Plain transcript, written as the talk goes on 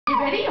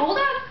Ready? Hold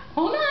on.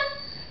 Hold on.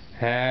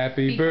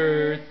 Happy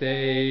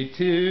birthday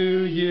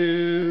to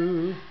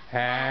you.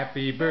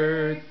 Happy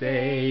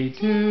birthday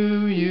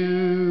to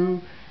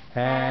you.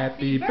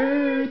 Happy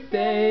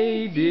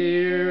birthday,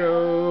 dear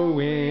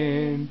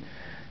Owen.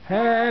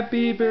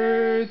 Happy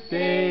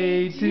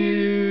birthday to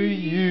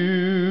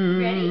you.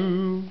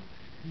 Ready?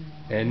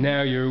 And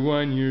now you're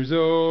 1 year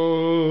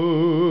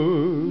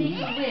old. Make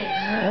a wish.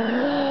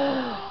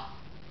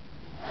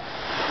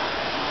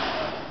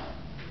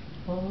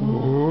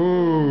 Oh.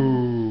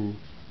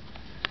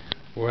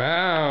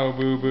 Wow,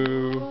 Boo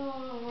Boo.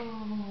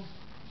 Oh.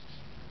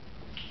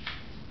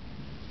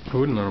 I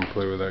wouldn't let him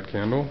play with that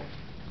candle.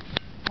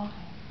 Okay.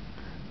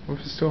 What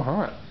if it's still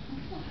hot?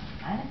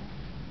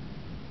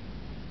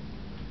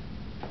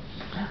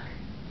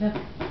 Look.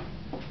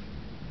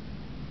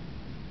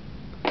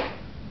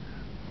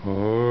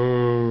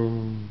 Oh.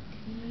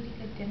 You need a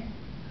good dinner.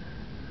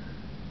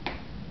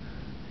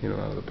 Eat a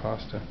lot of the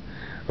pasta.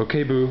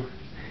 Okay, Boo.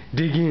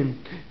 Dig in.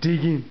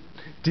 Dig in.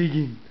 Dig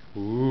in.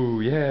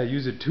 Ooh, yeah,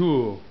 use a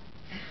tool.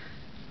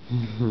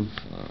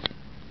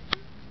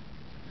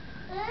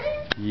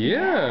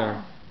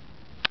 Yeah.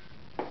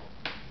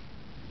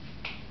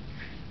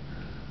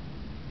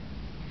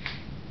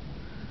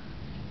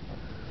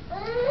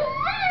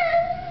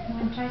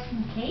 Want to try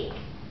some cake?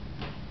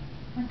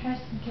 Want to try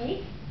some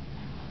cake?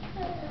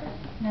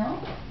 No?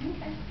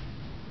 Okay.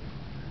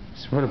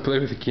 Just want to play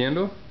with the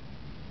candle?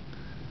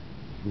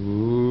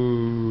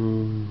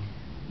 Ooh.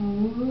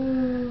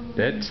 Ooh.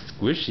 That's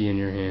squishy in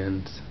your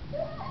hands.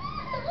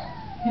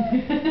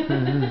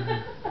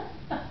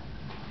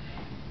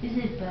 Is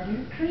it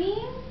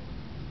buttercream?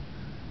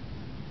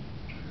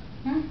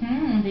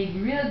 The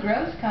real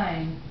gross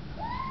kind.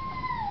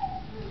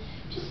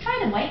 Just try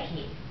the white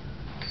cake.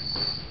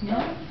 No?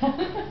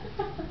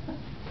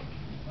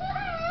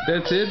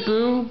 That's it,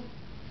 Boo?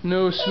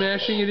 No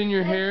smashing it in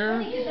your hair?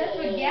 That's funny, 'cause that's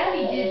what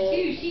Gabby did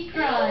too. She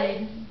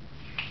cried.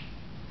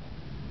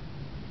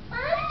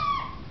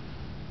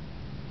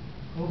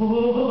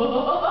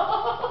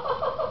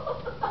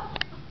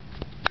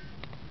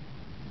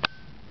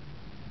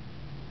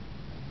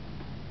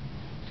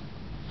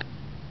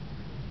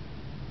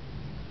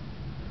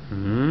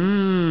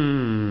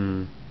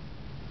 Mmm.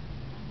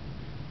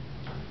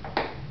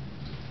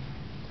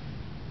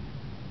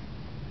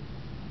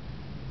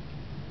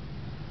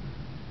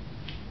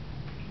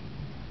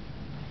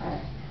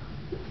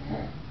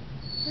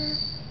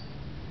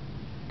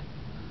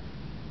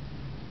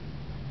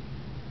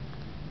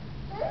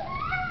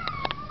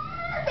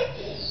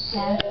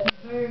 Happy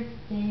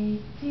birthday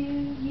to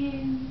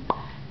you.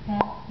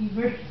 Happy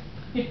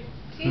birthday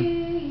to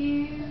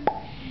you.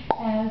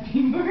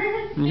 Happy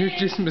birthday. You're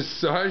just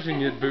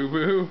massaging it, Boo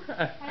Boo.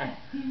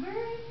 Happy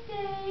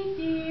birthday,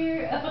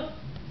 dear. Oh.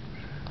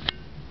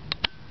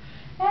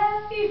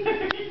 Happy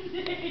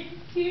birthday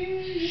to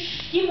you.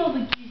 Give all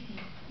the kisses.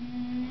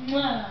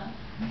 Mwah.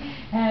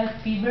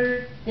 Happy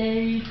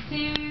birthday to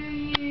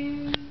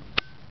you.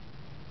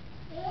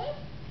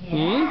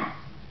 Yeah.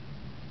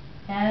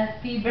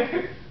 Happy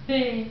birthday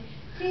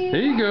to you.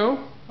 There you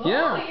go. Oh,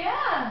 Yeah.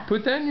 yeah.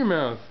 Put that in your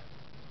mouth.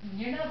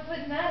 You're not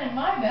putting that in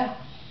my mouth.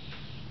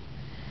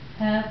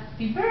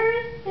 Happy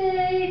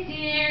birthday,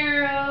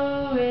 dear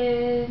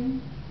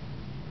Owen.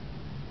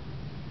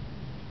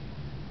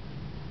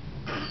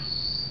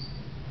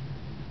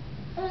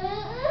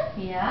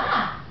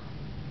 Yeah.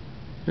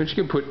 Don't you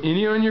get put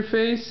any on your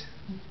face?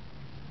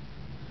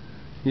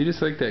 You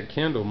just like that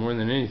candle more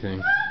than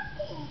anything.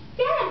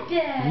 Dad,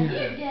 Yeah.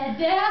 You're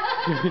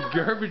Dad.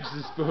 Garbage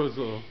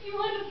disposal. You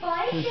want to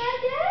fight,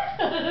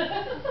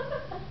 Dad?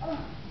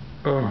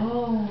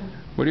 Oh.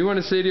 What do you want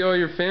to say to all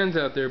your fans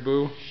out there,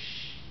 Boo?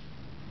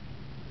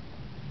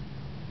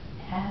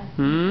 Happy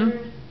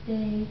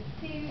birthday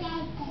to you.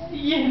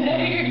 Yeah,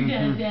 there you're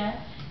Dada.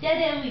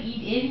 Dada will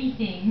eat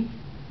anything.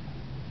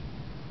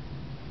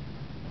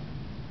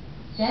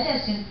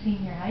 Dada's gonna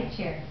clean your high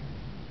chair.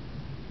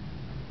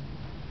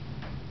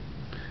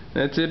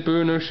 That's it,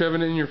 Boo? No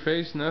shoving it in your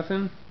face?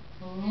 Nothing?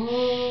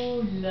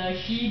 Oh,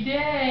 lucky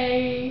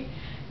day.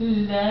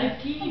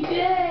 Lucky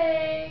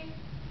day.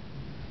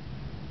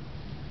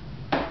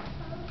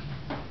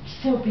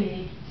 So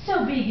big.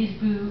 So big is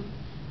Boo.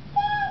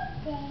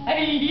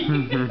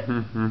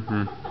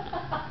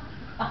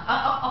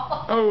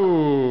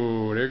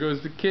 Oh, there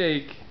goes the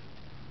cake.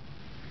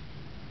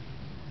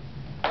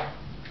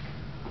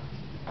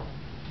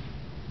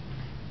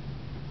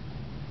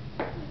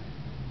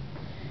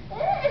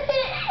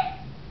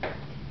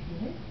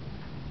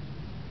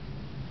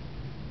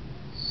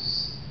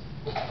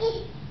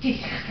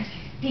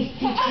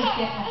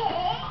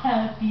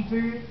 Happy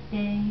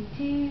birthday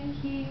to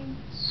you.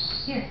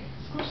 Here,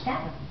 squish that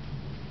one.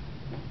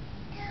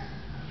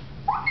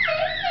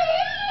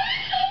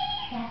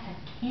 That's a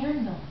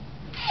candle.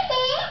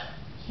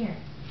 Here.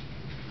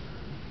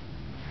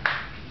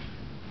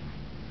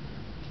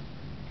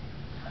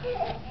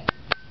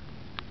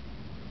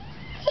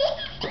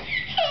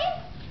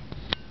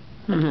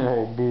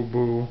 Oh, Boo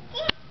Boo.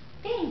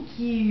 Thank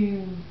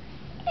you.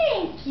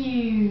 Thank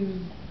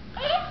you.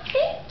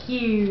 Thank you.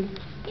 you.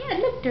 Yeah,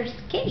 look, there's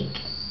cake.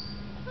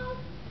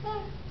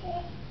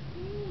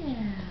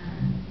 Yeah.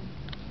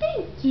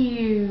 Thank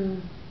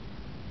you.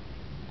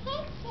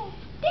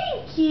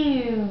 Thank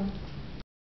you.